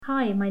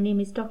Hi, my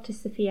name is Dr.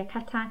 Sophia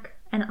Katak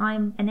and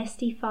I'm an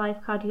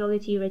ST5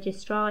 cardiology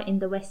registrar in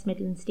the West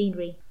Midlands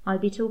Deanery. I'll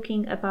be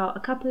talking about a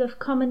couple of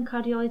common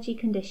cardiology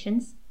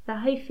conditions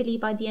that hopefully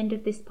by the end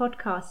of this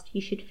podcast you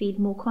should feel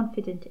more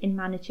confident in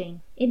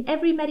managing. In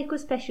every medical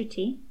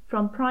specialty,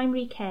 from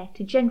primary care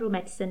to general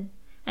medicine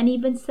and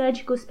even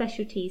surgical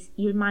specialties,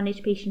 you'll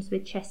manage patients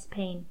with chest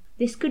pain.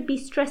 This could be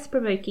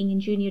stress-provoking in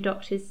junior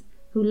doctors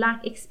who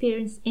lack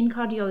experience in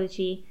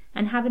cardiology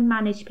and haven't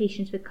managed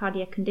patients with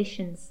cardiac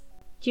conditions.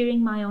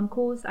 During my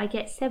on-calls, I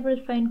get several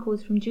phone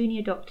calls from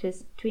junior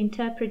doctors to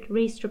interpret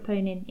raised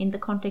troponin in the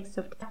context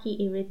of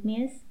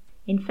tachyarrhythmias,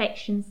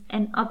 infections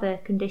and other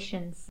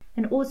conditions,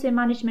 and also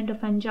management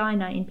of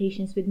angina in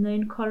patients with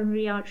known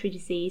coronary artery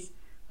disease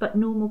but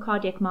normal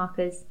cardiac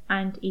markers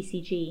and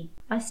ECG.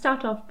 I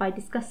start off by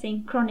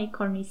discussing chronic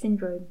coronary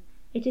syndrome.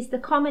 It is the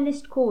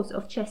commonest cause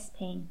of chest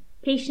pain.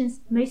 Patients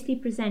mostly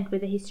present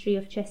with a history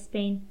of chest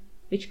pain,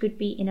 which could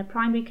be in a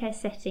primary care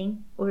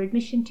setting or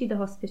admission to the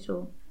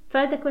hospital.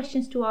 Further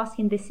questions to ask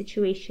in this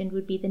situation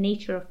would be the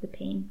nature of the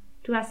pain,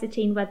 to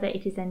ascertain whether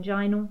it is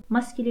anginal,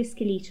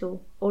 musculoskeletal,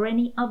 or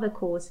any other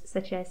cause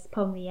such as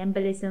pulmonary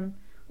embolism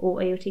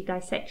or aortic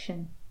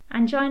dissection.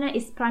 Angina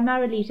is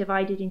primarily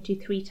divided into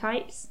three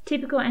types.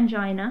 Typical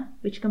angina,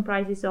 which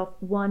comprises of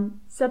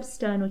 1.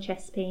 Substernal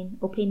chest pain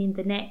or pain in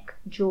the neck,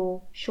 jaw,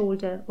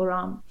 shoulder or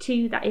arm.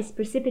 2. That is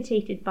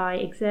precipitated by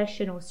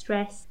exertion or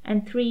stress.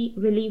 And 3.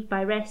 Relieved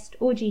by rest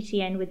or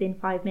GTN within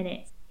 5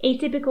 minutes.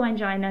 Atypical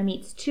angina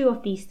meets two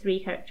of these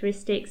three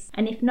characteristics,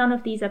 and if none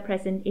of these are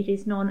present, it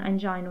is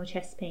non-anginal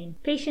chest pain.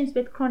 Patients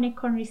with chronic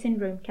coronary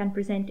syndrome can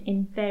present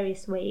in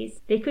various ways.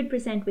 They could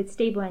present with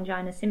stable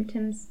angina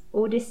symptoms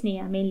or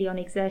dyspnea, mainly on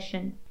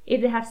exertion.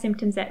 If they have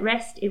symptoms at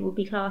rest, it will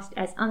be classed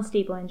as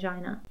unstable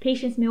angina.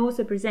 Patients may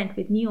also present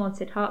with new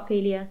onset heart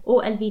failure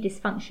or LV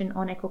dysfunction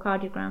on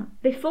echocardiogram.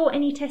 Before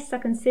any tests are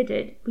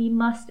considered, we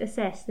must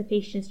assess the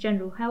patient's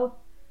general health,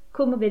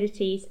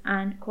 comorbidities,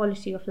 and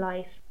quality of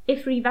life.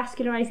 If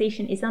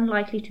revascularization is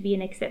unlikely to be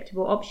an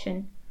acceptable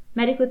option,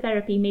 medical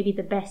therapy may be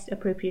the best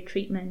appropriate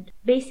treatment.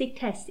 Basic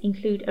tests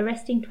include a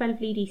resting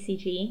 12-lead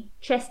ECG,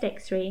 chest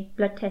X-ray,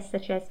 blood tests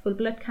such as full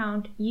blood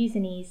count,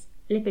 Usinase,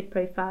 lipid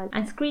profile,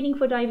 and screening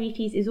for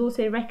diabetes is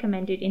also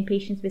recommended in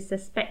patients with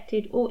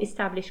suspected or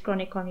established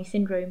chronic coronary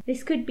syndrome.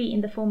 This could be in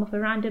the form of a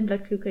random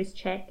blood glucose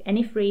check, and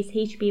if raised,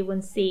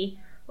 HbA1c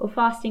or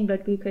fasting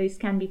blood glucose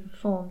can be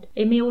performed.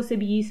 It may also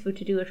be useful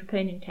to do a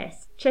troponin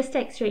test. Chest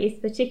X-ray is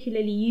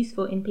particularly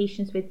useful in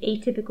patients with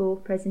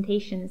atypical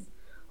presentations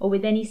or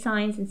with any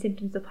signs and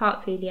symptoms of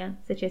heart failure,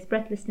 such as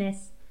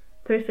breathlessness,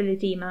 peripheral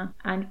edema,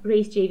 and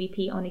raised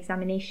JVP on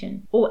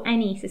examination, or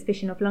any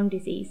suspicion of lung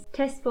disease.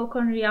 Tests for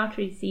coronary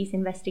artery disease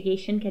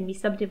investigation can be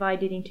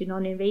subdivided into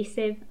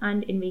non-invasive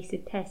and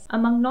invasive tests.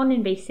 Among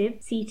non-invasive,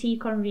 CT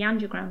coronary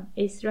angiogram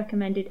is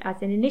recommended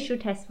as an initial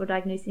test for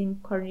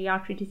diagnosing coronary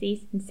artery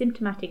disease in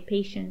symptomatic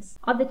patients.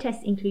 Other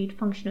tests include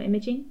functional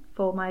imaging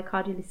for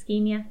myocardial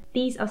ischemia.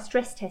 These are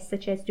stress tests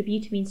such as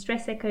dobutamine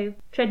stress echo,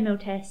 treadmill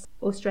tests,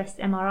 or stress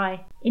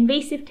MRI.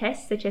 Invasive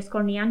tests such as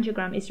coronary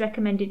angiogram is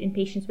recommended in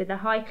patients with a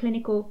high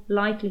clinical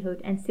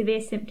likelihood and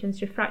severe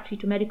symptoms refractory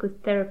to medical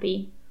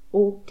therapy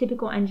or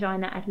typical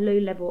angina at low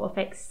level of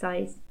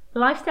exercise.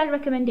 Lifestyle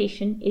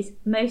recommendation is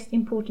most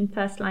important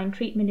first-line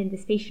treatment in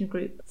this patient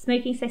group.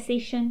 Smoking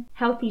cessation,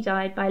 healthy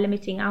diet by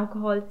limiting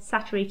alcohol,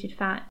 saturated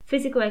fat,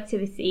 physical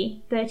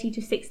activity, 30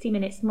 to 60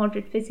 minutes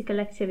moderate physical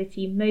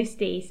activity most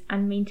days,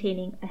 and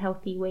maintaining a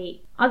healthy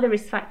weight. Other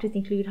risk factors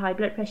include high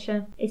blood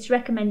pressure. It's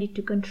recommended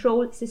to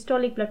control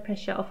systolic blood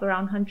pressure of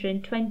around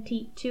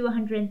 120 to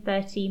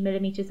 130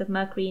 millimeters of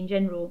mercury in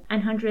general, and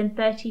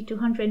 130 to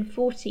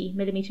 140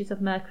 millimeters of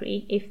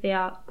mercury if they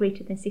are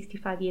greater than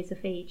 65 years of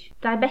age.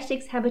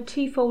 Diabetics have a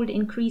twofold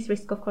increased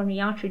risk of coronary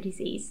artery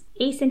disease.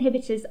 ACE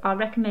inhibitors are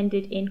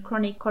recommended in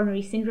chronic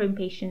coronary syndrome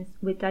patients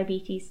with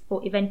diabetes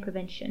for event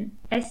prevention.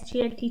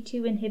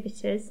 SGLT2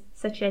 inhibitors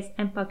such as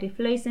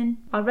empagliflozin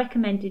are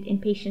recommended in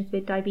patients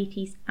with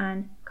diabetes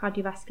and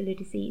cardiovascular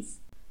disease.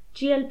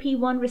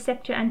 GLP-1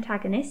 receptor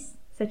antagonists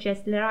such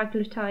as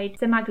liraglutide,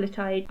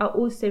 semaglutide are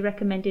also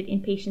recommended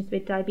in patients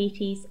with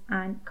diabetes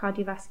and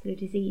cardiovascular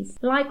disease.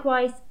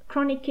 Likewise,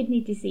 chronic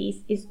kidney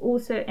disease is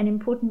also an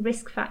important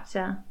risk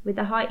factor with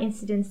a high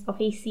incidence of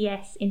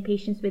ACS in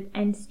patients with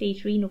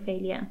end-stage renal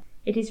failure.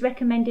 It is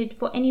recommended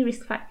for any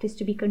risk factors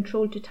to be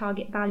controlled to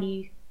target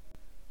value.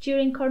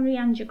 During coronary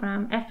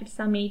angiogram, efforts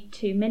are made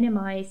to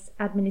minimize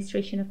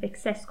administration of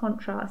excess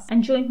contrast,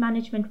 and joint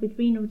management with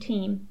renal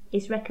team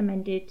is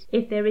recommended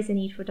if there is a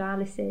need for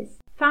dialysis.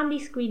 Family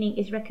screening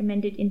is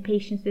recommended in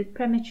patients with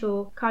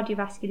premature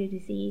cardiovascular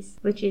disease,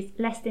 which is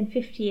less than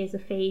 50 years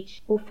of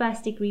age, or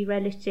first-degree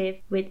relative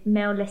with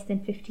male less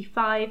than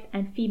 55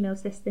 and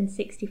females less than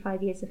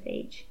 65 years of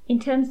age.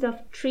 In terms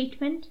of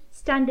treatment,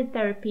 Standard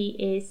therapy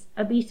is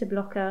a beta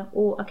blocker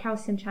or a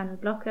calcium channel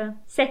blocker.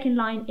 Second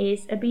line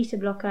is a beta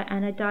blocker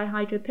and a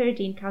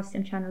dihydropyridine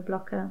calcium channel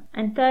blocker.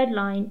 And third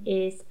line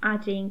is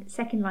adding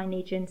second line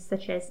agents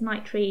such as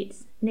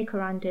nitrates,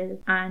 nicorandil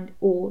and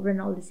or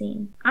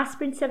ranolazine.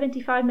 Aspirin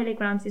 75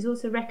 mg is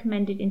also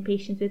recommended in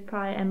patients with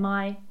prior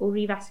MI or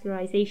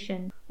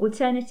revascularization.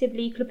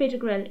 Alternatively,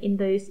 clopidogrel in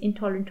those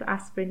intolerant to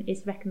aspirin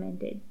is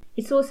recommended.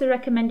 It's also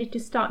recommended to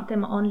start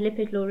them on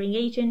lipid-lowering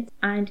agents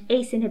and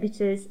ACE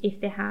inhibitors if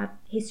they have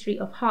history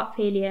of heart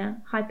failure,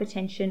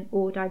 hypertension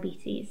or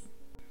diabetes.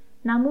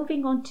 Now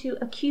moving on to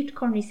acute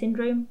coronary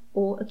syndrome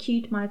or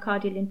acute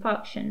myocardial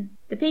infarction.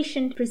 The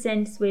patient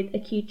presents with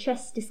acute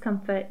chest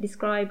discomfort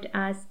described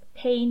as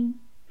pain,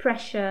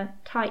 pressure,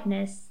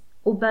 tightness,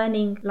 or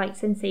burning light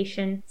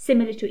sensation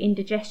similar to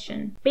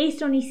indigestion.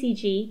 Based on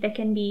ECG, they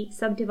can be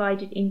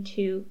subdivided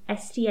into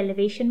ST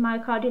elevation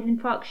myocardial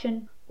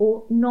infarction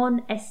or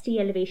non-ST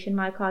elevation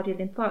myocardial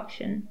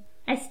infarction.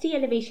 ST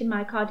elevation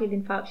myocardial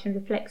infarction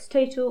reflects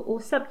total or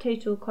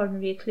subtotal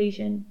coronary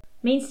occlusion.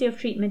 Mainstay of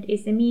treatment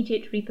is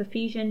immediate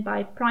reperfusion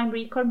by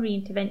primary coronary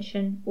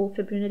intervention or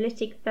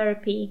fibrinolytic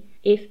therapy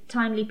if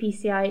timely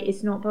PCI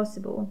is not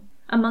possible.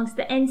 Amongst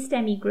the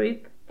NSTEMI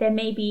group, there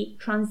may be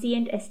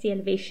transient ST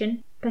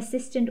elevation,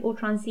 persistent or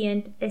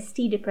transient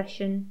ST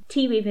depression,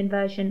 T-wave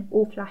inversion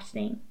or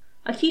flattening.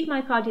 Acute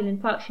myocardial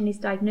infarction is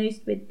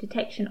diagnosed with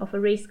detection of a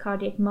raised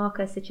cardiac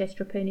marker such as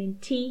troponin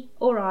T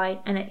or I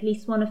and at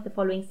least one of the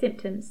following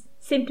symptoms.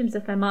 Symptoms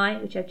of MI,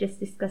 which I've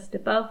just discussed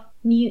above,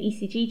 new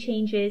ECG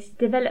changes,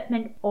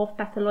 development of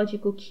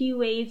pathological Q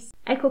waves,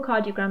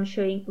 echocardiogram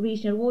showing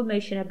regional wall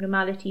motion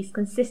abnormalities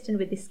consistent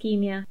with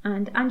ischemia,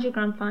 and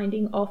angiogram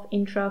finding of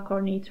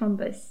intracoronary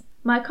thrombus.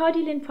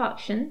 Myocardial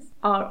infarctions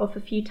are of a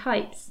few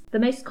types. The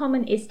most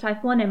common is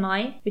type 1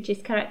 MI, which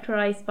is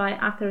characterized by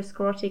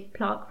atherosclerotic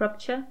plaque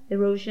rupture,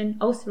 erosion,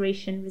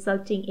 ulceration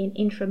resulting in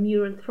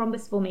intramural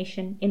thrombus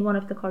formation in one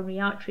of the coronary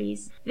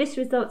arteries. This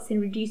results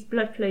in reduced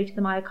blood flow to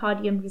the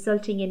myocardium,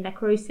 resulting in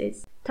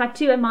necrosis. Type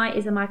 2 MI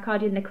is a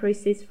myocardial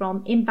necrosis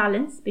from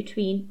imbalance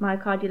between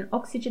myocardial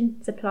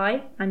oxygen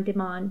supply and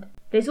demand.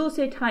 There's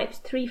also types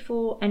 3,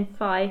 4 and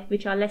 5,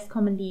 which are less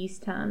commonly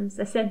used terms.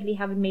 I certainly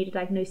haven't made a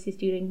diagnosis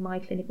during my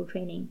clinical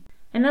training.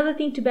 Another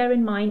thing to bear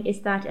in mind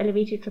is that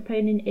elevated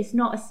troponin is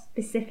not a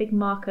specific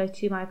marker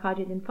to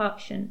myocardial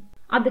infarction.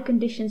 Other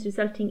conditions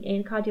resulting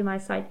in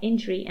cardiomyocyte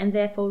injury and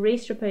therefore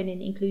raised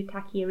troponin include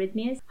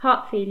tachyarrhythmias,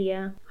 heart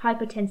failure,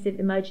 hypertensive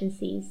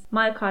emergencies,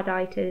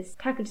 myocarditis,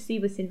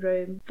 Takotsubo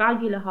syndrome,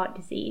 valvular heart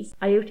disease,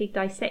 aortic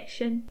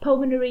dissection,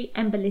 pulmonary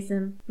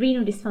embolism,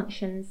 renal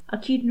dysfunctions,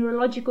 acute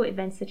neurological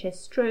events such as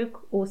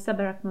stroke or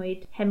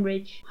subarachnoid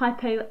hemorrhage,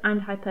 hypo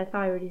and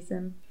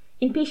hyperthyroidism.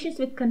 In patients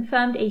with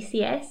confirmed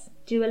ACS,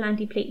 dual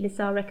antiplatelets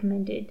are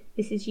recommended.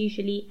 This is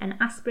usually an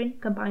aspirin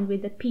combined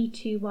with a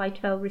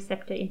P2Y12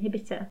 receptor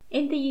inhibitor.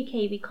 In the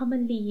UK, we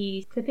commonly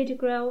use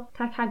clopidogrel,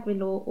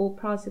 ticagrelor or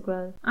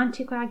prasugrel.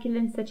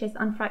 Anticoagulants such as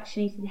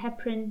unfractionated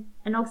heparin,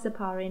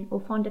 enoxaparin or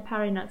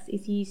fondaparinux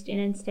is used in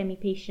NSTEMI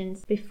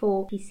patients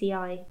before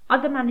PCI.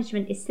 Other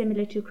management is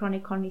similar to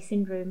chronic coronary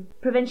syndrome.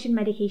 Prevention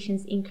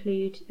medications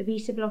include a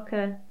beta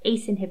blocker,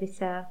 ACE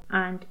inhibitor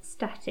and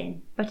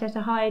statin, but at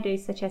a higher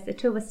dose such as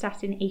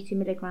atorvastatin 80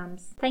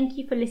 mg. Thank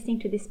you for listening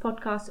to this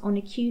podcast on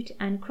acute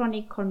and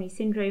chronic coronary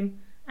syndrome,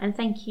 and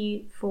thank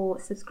you for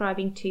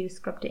subscribing to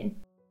Scrubbed In.